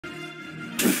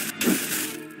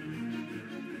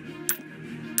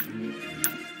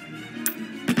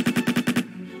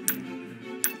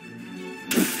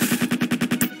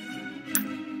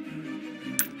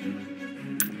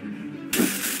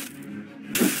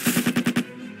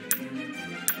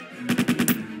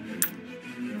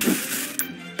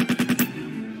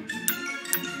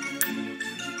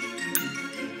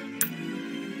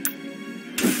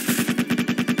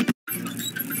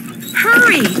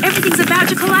Everything's about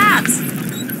to collapse.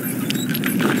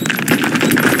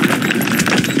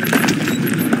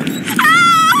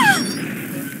 Ah!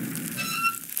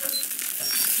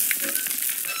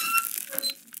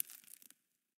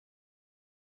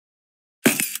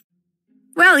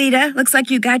 Well, Ida, looks like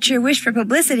you got your wish for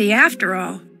publicity after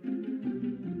all.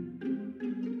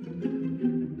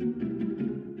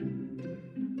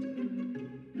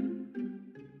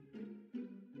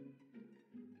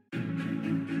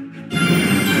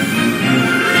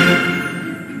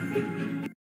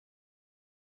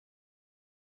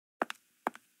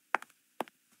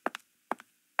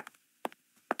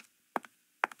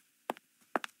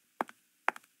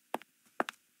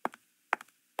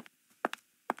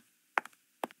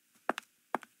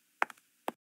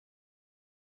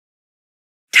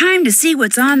 Time to see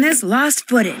what's on this lost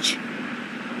footage.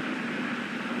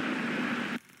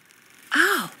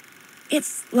 Oh,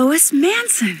 it's Lois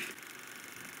Manson.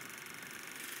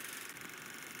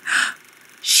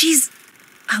 She's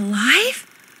alive?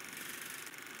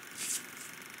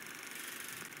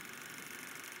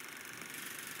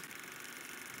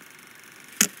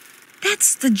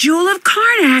 That's the Jewel of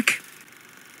Karnak.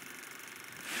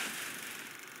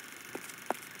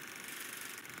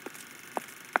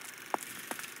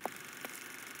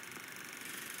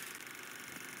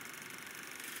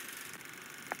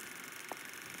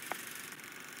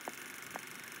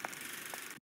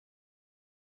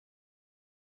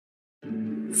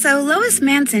 So Lois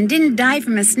Manson didn't die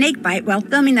from a snake bite while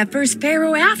filming the first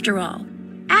Pharaoh after all.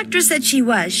 Actress said she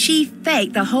was. She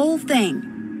faked the whole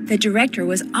thing. The director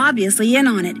was obviously in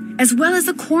on it, as well as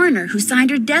the coroner who signed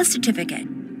her death certificate.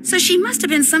 So she must have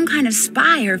been some kind of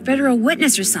spy or federal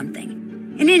witness or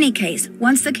something. In any case,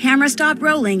 once the camera stopped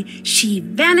rolling, she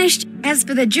vanished. As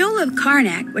for the Jewel of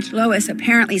Karnak, which Lois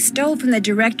apparently stole from the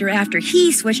director after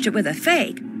he switched it with a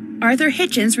fake, Arthur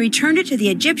Hitchens returned it to the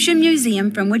Egyptian Museum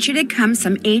from which it had come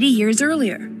some 80 years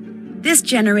earlier. This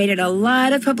generated a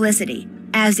lot of publicity,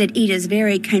 as did Ida's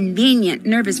very convenient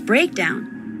nervous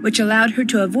breakdown, which allowed her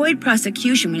to avoid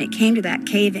prosecution when it came to that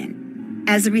cave-in.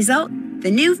 As a result,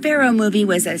 the new Pharaoh movie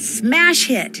was a smash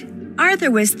hit. Arthur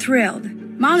was thrilled.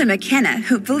 Molly McKenna,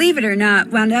 who, believe it or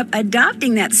not, wound up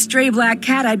adopting that stray black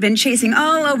cat I'd been chasing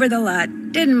all over the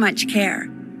lot, didn't much care.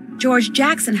 George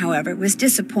Jackson, however, was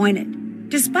disappointed.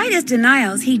 Despite his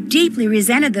denials, he deeply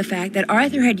resented the fact that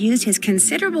Arthur had used his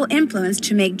considerable influence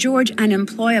to make George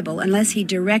unemployable unless he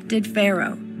directed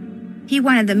Pharaoh. He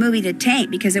wanted the movie to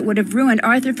tank because it would have ruined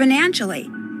Arthur financially.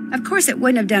 Of course, it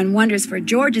wouldn't have done wonders for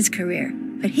George's career,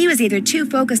 but he was either too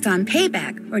focused on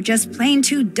payback or just plain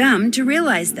too dumb to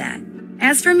realize that.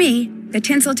 As for me, the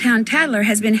Tinseltown Tattler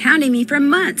has been hounding me for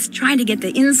months trying to get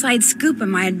the inside scoop of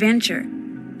my adventure.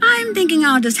 I'm thinking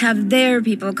I'll just have their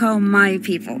people call my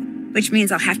people, which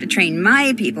means I'll have to train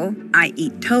my people, i.e.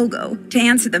 Togo, to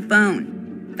answer the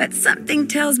phone. But something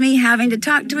tells me having to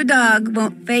talk to a dog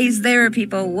won't faze their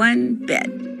people one bit.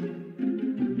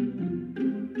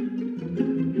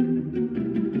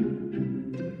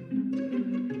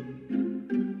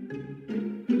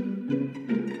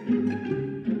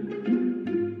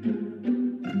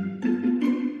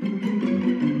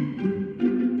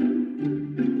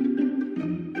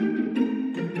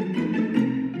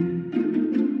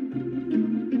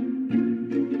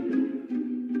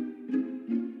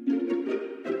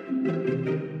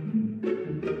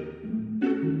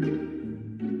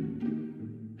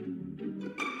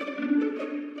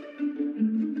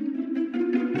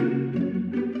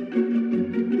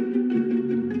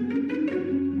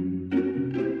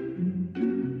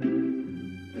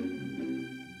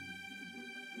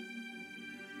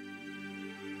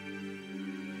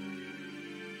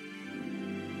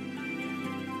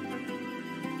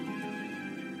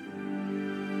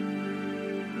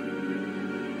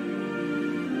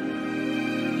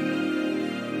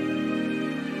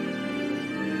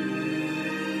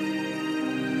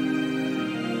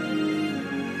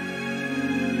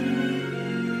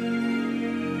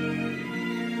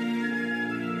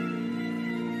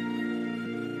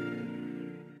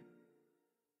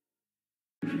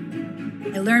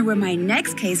 I learned where my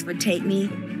next case would take me.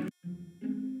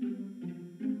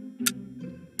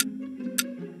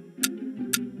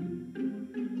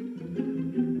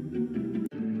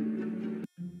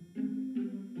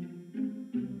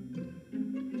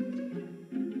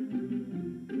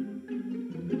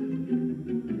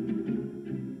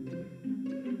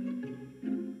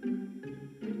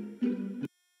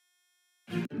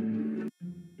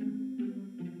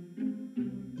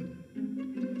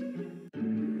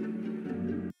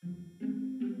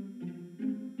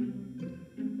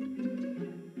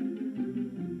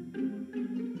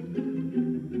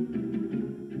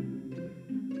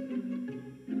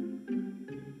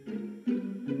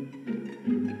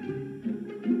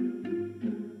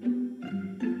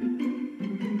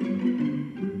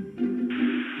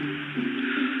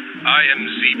 I am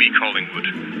Z.B. Collingwood,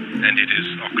 and it is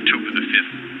October the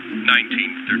 5th,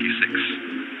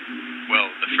 1936. Well,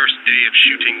 the first day of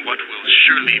shooting what will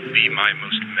surely be my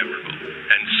most memorable,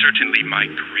 and certainly my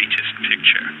greatest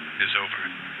picture, is over.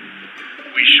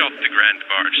 We shot the grand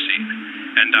barge scene,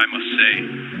 and I must say,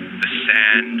 the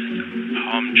sand, the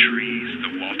palm trees,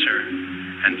 the water,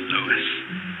 and Lois,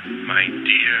 my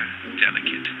dear,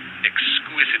 delicate,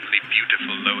 exquisitely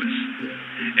beautiful Lois.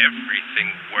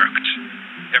 Everything worked.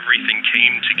 Everything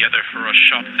came together for a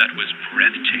shot that was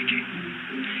breathtaking.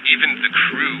 Even the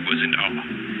crew was in awe,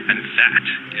 and that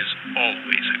is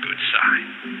always a good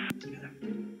sign.